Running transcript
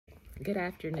Good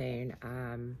afternoon.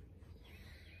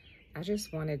 I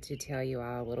just wanted to tell you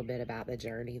all a little bit about the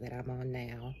journey that I'm on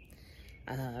now.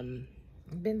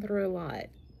 I've been through a lot,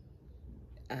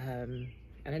 and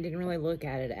I didn't really look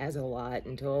at it as a lot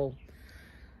until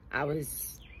I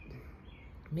was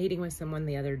meeting with someone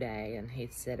the other day, and he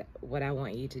said, what I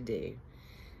want you to do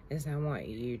is I want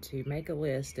you to make a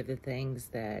list of the things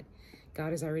that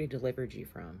God has already delivered you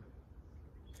from.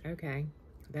 Okay,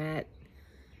 that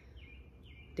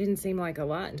didn't seem like a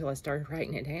lot until I started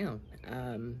writing it down.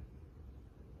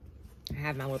 I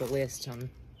have my little list on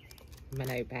my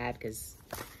notepad because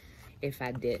if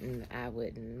I didn't, I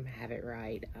wouldn't have it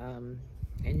right.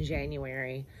 In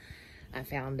January, I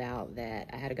found out that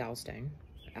I had a gallstone,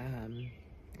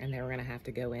 and they were going to have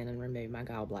to go in and remove my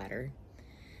gallbladder.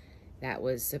 That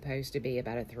was supposed to be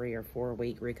about a 3 or 4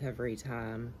 week recovery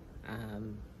time.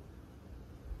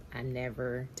 I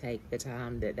never take the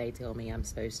time that they tell me I'm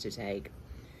supposed to take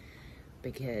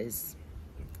because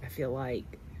I feel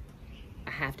like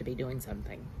I have to be doing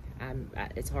something.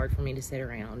 It's hard for me to sit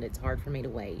around. It's hard for me to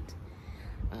wait.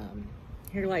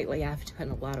 Here lately, I've done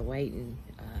a lot of waiting.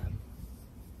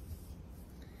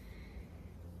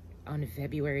 On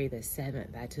February the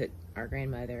 7th, I took our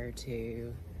grandmother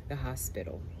to the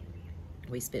hospital.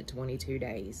 We spent 22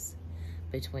 days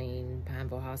between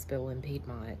Pineville Hospital and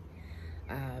Piedmont.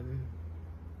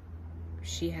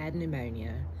 She had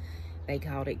pneumonia. They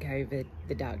called it COVID.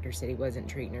 The doctor said he wasn't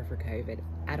treating her for COVID.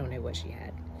 I don't know what she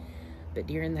had. But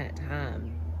during that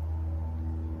time,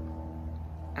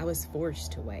 I was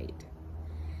forced to wait.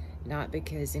 Not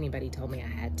because anybody told me I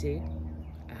had to,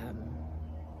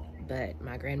 but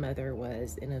my grandmother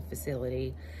was in a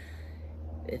facility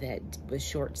that was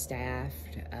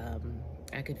short-staffed.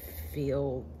 I could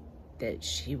feel that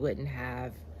she wouldn't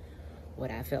have what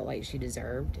I felt like she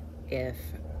deserved if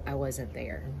I wasn't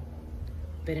there.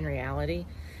 But in reality,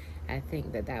 I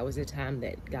think that that was a time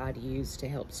that God used to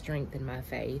help strengthen my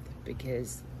faith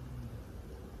because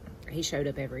He showed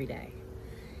up every day.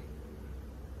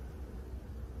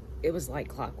 It was like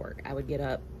clockwork. I would get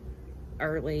up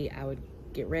early, I would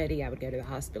get ready, I would go to the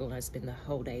hospital, and I'd spend the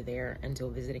whole day there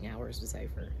until visiting hours was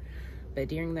over. But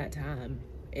during that time,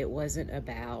 it wasn't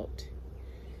about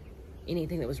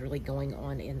anything that was really going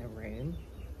on in the room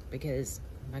because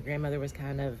my grandmother was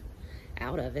kind of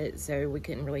out of it, so we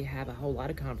couldn't really have a whole lot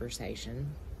of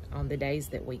conversation. On the days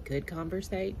that we could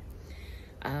conversate,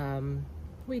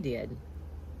 we did.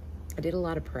 I did a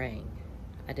lot of praying.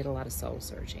 I did a lot of soul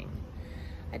searching.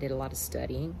 I did a lot of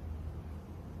studying.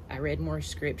 I read more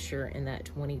scripture in that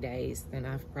 20 days than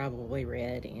I've probably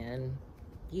read in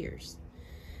years.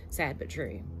 Sad but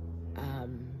true.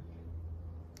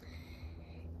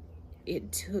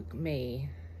 It took me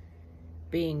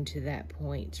being to that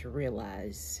point to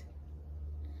realize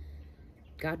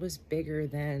God was bigger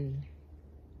than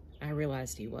I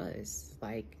realized He was.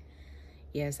 Like,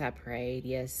 yes, I prayed.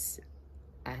 Yes,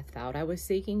 I thought I was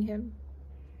seeking Him.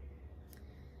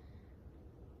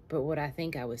 But what I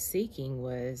think I was seeking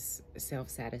was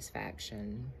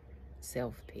self-satisfaction,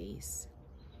 self-peace.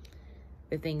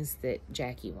 The things that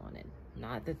Jackie wanted,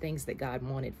 not the things that God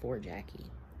wanted for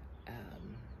Jackie.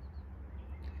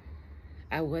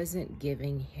 I wasn't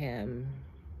giving Him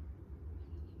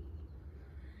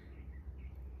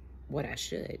what I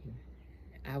should.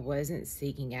 I wasn't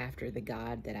seeking after the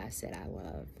God that I said I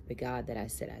loved, the God that I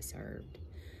said I served.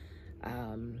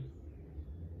 I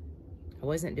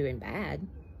wasn't doing bad.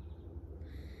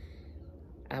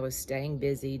 I was staying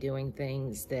busy doing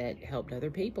things that helped other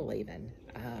people even.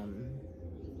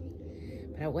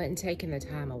 But I wasn't taking the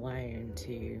time alone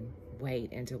to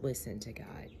wait and to listen to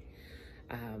God.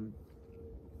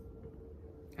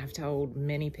 I've told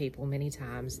many people many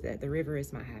times that the river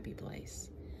is my happy place.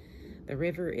 The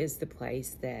river is the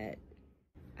place that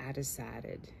I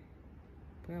decided,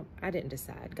 well, I didn't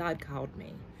decide. God called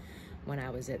me when I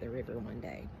was at the river one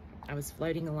day. I was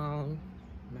floating along.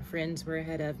 My friends were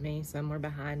ahead of me. Some were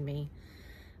behind me.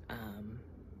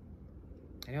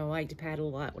 I don't like to paddle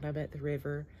a lot when I'm at the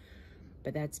river,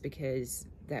 but that's because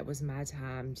that was my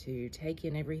time to take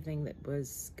in everything that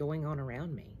was going on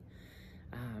around me.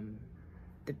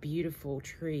 The beautiful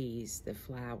trees, the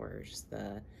flowers,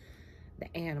 the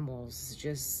animals,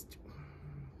 just,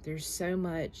 there's so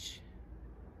much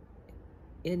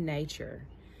in nature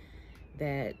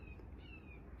that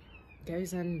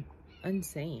goes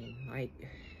unseen. Like,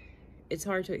 it's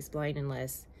hard to explain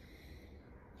unless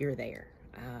you're there.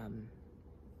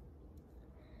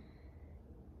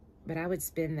 But I would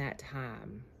spend that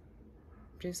time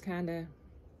just kind of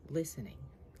listening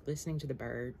to the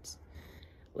birds,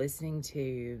 listening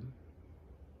to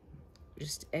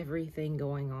just everything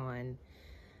going on.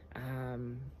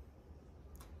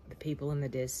 people in the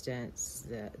distance,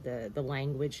 the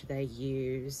language they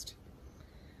used,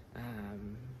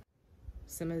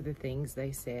 some of the things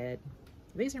they said.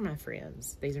 These are my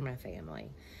friends. These are my family.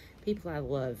 People I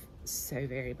love so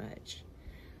very much.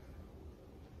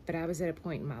 But I was at a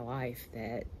point in my life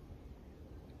that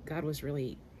God was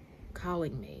really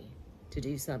calling me to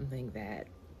do something that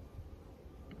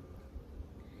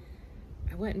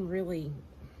I wasn't really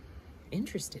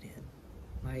interested in.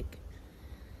 Like,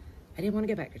 I didn't want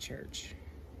to go back to church.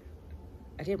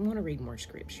 I didn't want to read more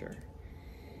scripture.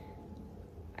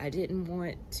 I didn't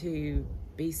want to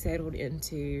be settled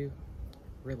into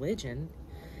religion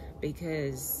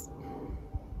because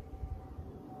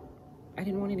I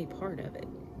didn't want any part of it.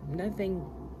 Nothing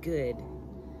good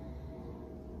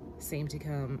seemed to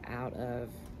come out of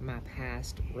my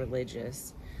past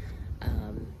religious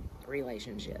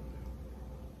relationship.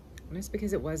 And it's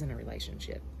because it wasn't a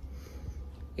relationship.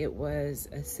 It was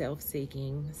a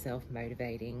self-seeking,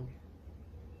 self-motivating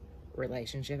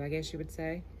relationship, I guess you would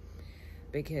say,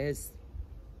 because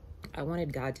I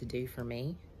wanted God to do for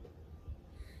me,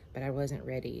 but I wasn't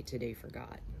ready to do for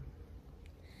God.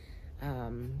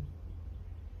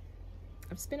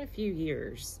 I've spent a few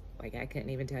years, like I couldn't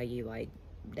even tell you like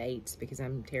dates because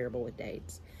I'm terrible with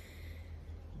dates,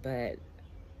 but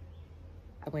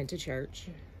I went to church,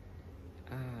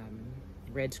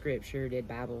 read scripture, did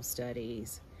Bible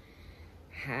studies.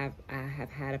 I have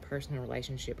had a personal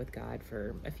relationship with God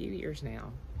for a few years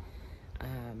now.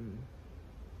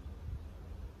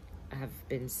 I've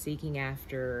been seeking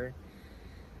after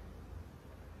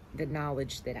the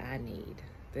knowledge that I need,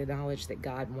 the knowledge that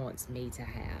God wants me to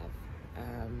have.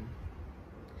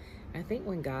 I think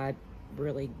when God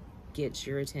really gets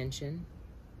your attention,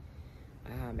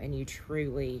 and you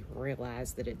truly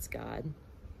realize that it's God,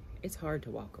 it's hard to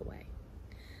walk away.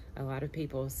 A lot of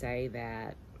people say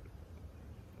that,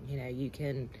 you know, you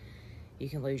can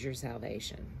lose your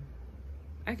salvation.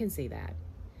 I can see that.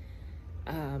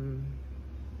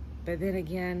 But then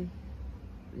again,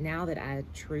 now that I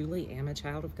truly am a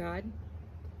child of God,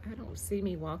 I don't see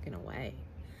me walking away.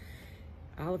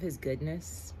 All of his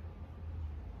goodness,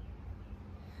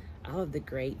 all of the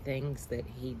great things that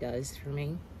he does for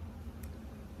me.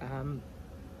 On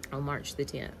March the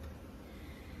 10th,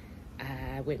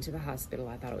 I went to the hospital.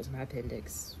 I thought it was my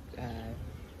appendix.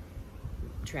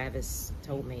 Travis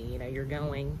told me, you know, you're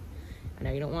going. I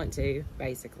know you don't want to,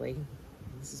 basically.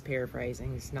 This is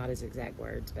paraphrasing. It's not his exact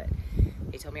words, but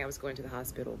he told me I was going to the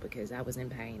hospital because I was in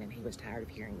pain, and he was tired of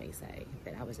hearing me say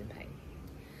that I was in pain.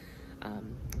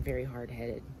 Very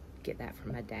hard-headed. Get that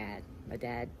from my dad. My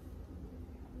dad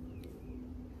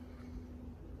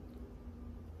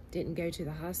didn't go to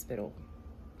the hospital,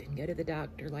 didn't go to the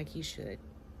doctor like he should.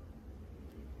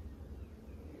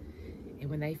 And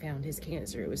when they found his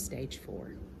cancer, it was stage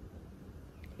 4.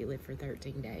 He lived for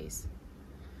 13 days.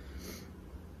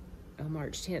 On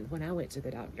March 10th, when I went to the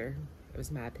doctor, it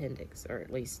was my appendix, or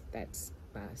at least that's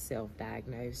my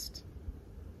self-diagnosed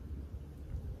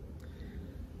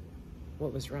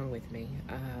what was wrong with me.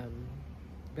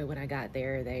 But when I got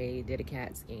there, they did a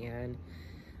CAT scan.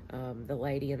 The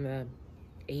lady in the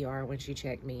ER, when she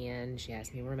checked me in, she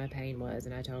asked me where my pain was,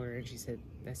 and I told her, and she said,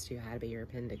 that's too high to be your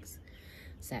appendix.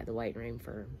 Sat in the waiting room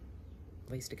for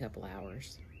at least a couple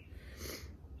hours.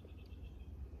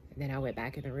 And then I went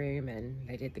back in the room, and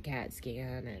they did the CAT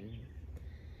scan, and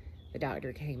the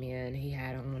doctor came in. He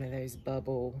had on one of those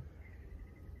bubble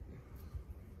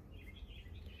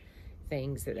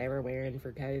things that they were wearing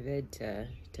for COVID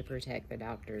to protect the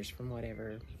doctors from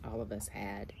whatever all of us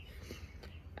had.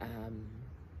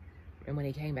 And when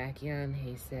he came back in,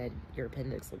 he said, your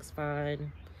appendix looks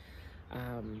fine.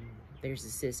 There's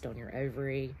a cyst on your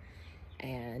ovary,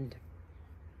 and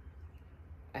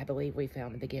I believe we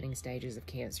found the beginning stages of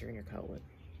cancer in your colon.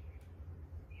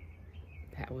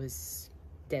 That was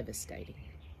devastating.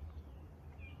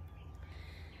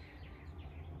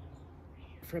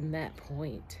 From that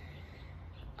point,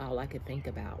 all I could think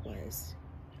about was,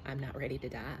 I'm not ready to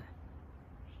die.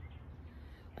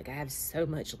 Like, I have so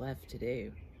much left to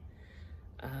do.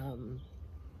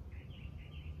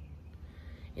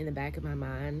 In the back of my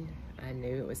mind, I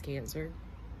knew it was cancer,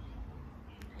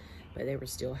 but there were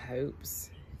still hopes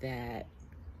that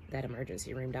that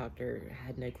emergency room doctor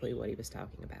had no clue what he was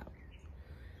talking about.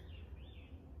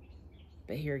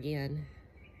 But here again,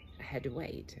 I had to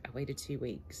wait. I waited 2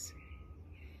 weeks.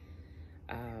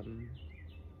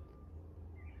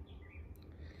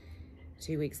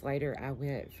 2 weeks later, I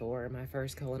went for my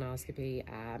first colonoscopy.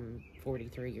 I'm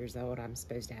 43 years old. I'm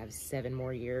supposed to have 7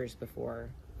 more years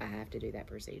before I have to do that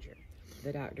procedure.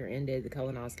 The doctor ended the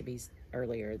colonoscopies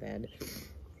earlier than,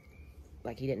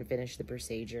 like, he didn't finish the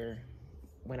procedure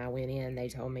when I went in, they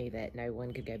told me that no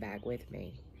one could go back with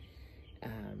me.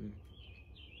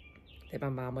 That my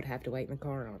mom would have to wait in the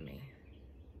car on me.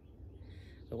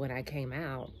 But when I came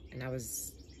out and I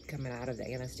was coming out of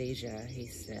the anesthesia,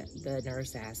 the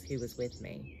nurse asked who was with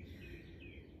me.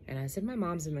 And I said, my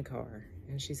mom's in the car.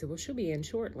 And she said, well, she'll be in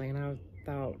shortly. And I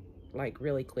thought, like,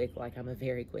 really quick, like I'm a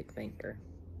very quick thinker.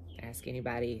 Ask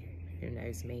anybody who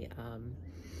knows me.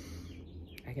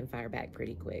 I can fire back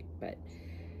pretty quick. But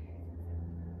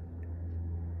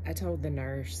I told the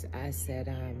nurse, I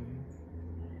said,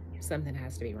 something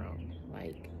has to be wrong.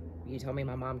 Like, you told me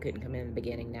my mom couldn't come in the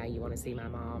beginning. Now you want to see my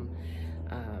mom.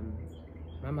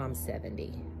 My mom's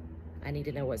 70. I need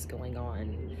to know what's going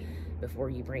on before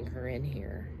you bring her in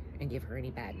here and give her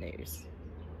any bad news.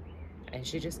 And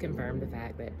she just confirmed the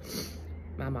fact that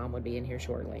my mom would be in here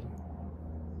shortly.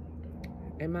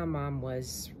 And my mom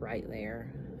was right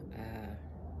there.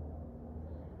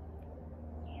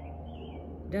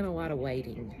 Done a lot of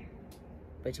waiting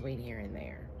between here and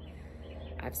there.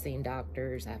 I've seen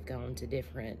doctors, I've gone to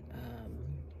different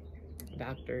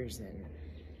doctors, and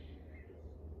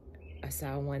I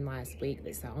saw one last week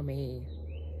that saw me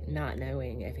not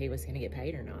knowing if he was going to get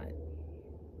paid or not.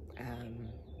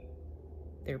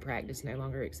 Their practice no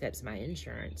longer accepts my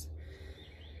insurance.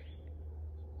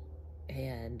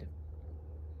 And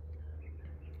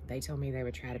they told me they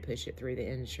would try to push it through the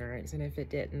insurance, and if it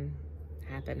didn't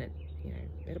happen,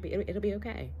 it'll be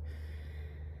okay.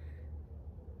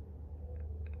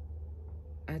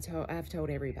 I've told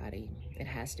everybody it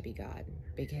has to be God,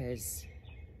 because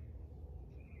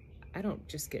I don't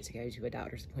just get to go to a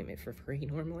doctor's appointment for free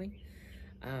normally.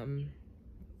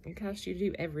 It costs you to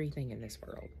do everything in this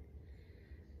world.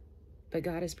 But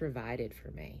God has provided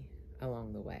for me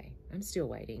along the way. I'm still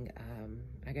waiting.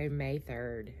 I go May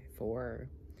 3rd for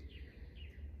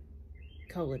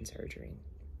colon surgery.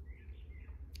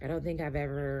 I don't think I've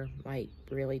ever, like,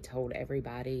 really told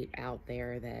everybody out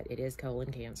there that it is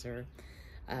colon cancer.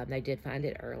 They did find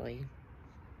it early.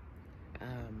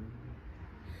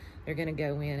 They're going to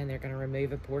go in and they're going to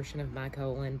remove a portion of my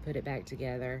colon, put it back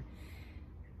together,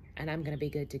 and I'm going to be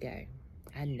good to go.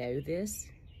 I know this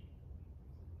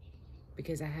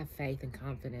because I have faith and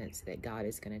confidence that God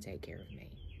is going to take care of me.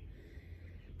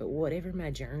 But whatever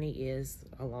my journey is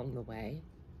along the way,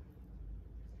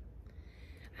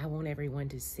 I want everyone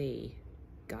to see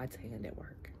God's hand at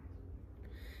work,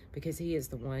 because He is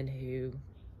the one who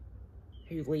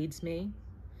leads me,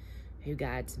 who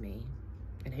guides me,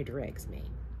 and who directs me.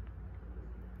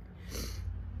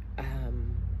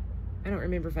 I don't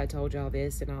remember if I told y'all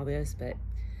this and all this, but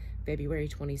February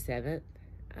 27th,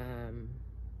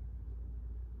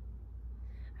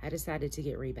 I decided to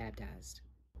get rebaptized.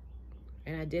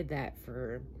 And I did that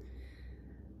for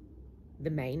the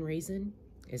main reason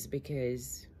is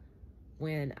because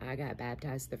when I got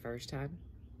baptized the first time,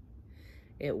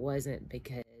 it wasn't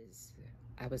because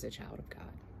I was a child of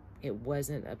God. It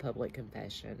wasn't a public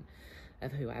confession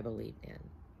of who I believed in.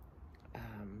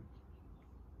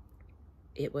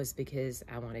 It was because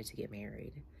I wanted to get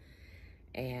married.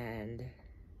 And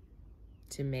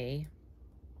to me,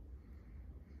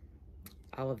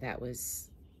 all of that was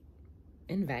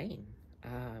in vain.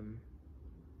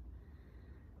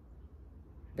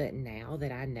 But now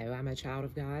that I know I'm a child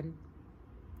of God,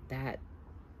 that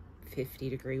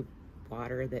 50-degree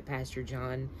water that Pastor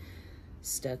John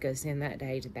stuck us in that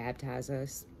day to baptize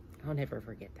us, I'll never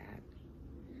forget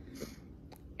that.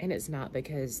 And it's not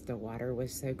because the water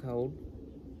was so cold.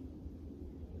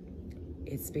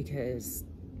 It's because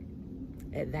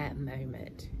at that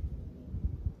moment,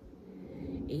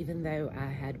 even though I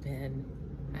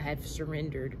had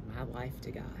surrendered my life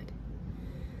to God,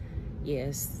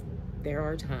 yes, there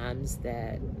are times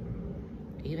that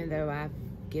even though I've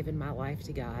given my life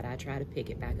to God, I try to pick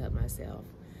it back up myself.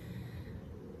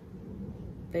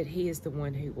 But He is the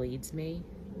one who leads me.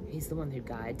 He's the one who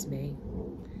guides me.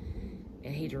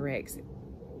 And He directs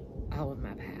all of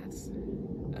my paths.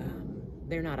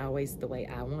 They're not always the way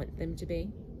I want them to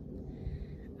be.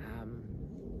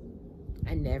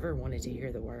 I never wanted to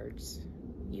hear the words,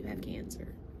 "You have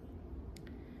cancer."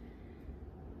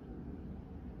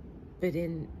 But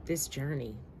in this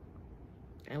journey,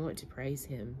 I want to praise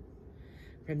Him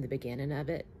from the beginning of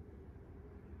it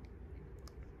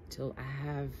till I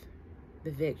have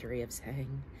the victory of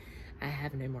saying, I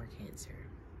have no more cancer.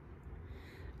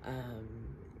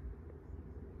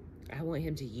 I want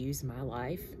Him to use my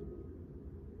life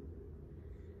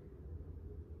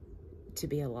to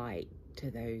be a light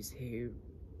to those who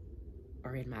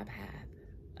are in my path.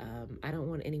 I don't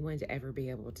want anyone to ever be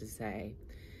able to say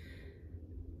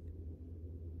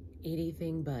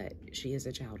anything but she is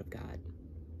a child of God.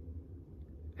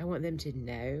 I want them to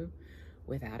know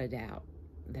without a doubt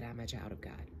that I'm a child of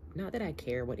God. Not that I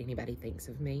care what anybody thinks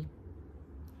of me,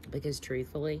 because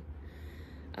truthfully,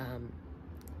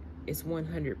 it's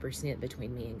 100%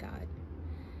 between me and God.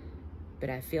 But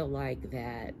I feel like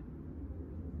that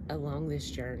along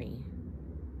this journey,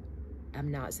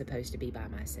 I'm not supposed to be by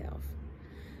myself.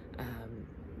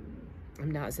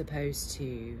 I'm not supposed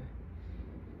to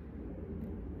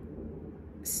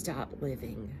stop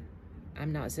living.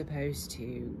 I'm not supposed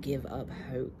to give up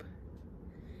hope.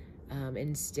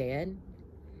 Instead,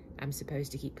 I'm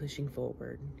supposed to keep pushing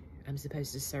forward. I'm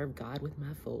supposed to serve God with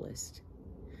my fullest.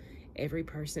 Every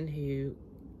person who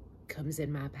comes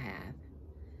in my path,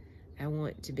 I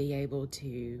want to be able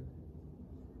to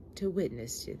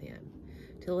witness to them,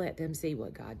 to let them see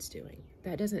what God's doing.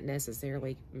 That doesn't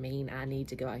necessarily mean I need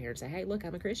to go out here and say, hey, look,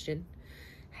 I'm a Christian.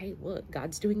 Hey, look,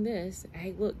 God's doing this.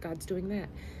 Hey, look, God's doing that.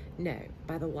 No,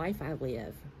 by the life I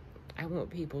live, I want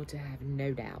people to have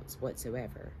no doubts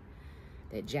whatsoever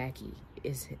that Jackie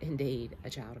is indeed a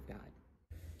child of God.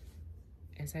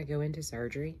 As I go into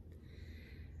surgery,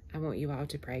 I want you all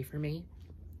to pray for me.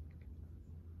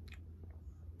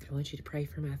 I want you to pray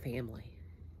for my family.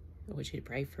 I want you to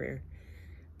pray for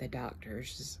the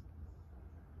doctors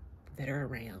that are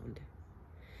around,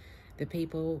 the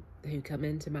people who come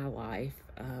into my life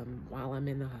while I'm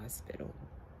in the hospital.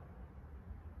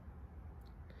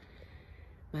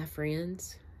 My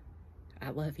friends, I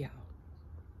love y'all.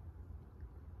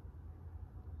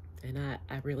 And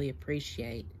I really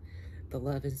appreciate the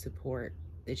love and support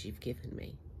that you've given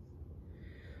me.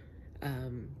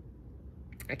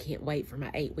 I can't wait for my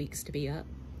 8 weeks to be up.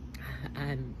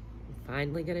 I'm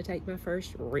finally going to take my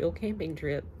first real camping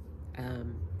trip.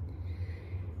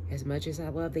 As much as I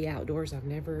love the outdoors, I've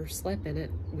never slept in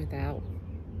it without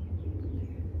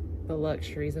the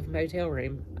luxuries of a motel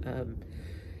room.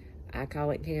 I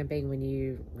call it camping when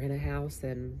you rent a house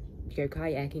and go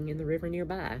kayaking in the river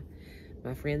nearby.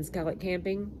 My friends call it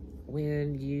camping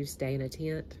when you stay in a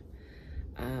tent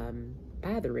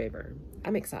by the river.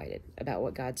 I'm excited about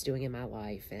what God's doing in my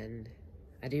life, and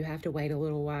I do have to wait a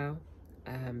little while,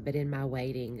 but in my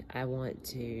waiting, I want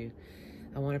to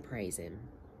praise Him.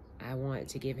 I want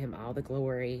to give Him all the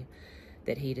glory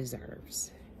that He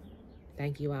deserves.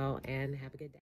 Thank you all, and have a good day.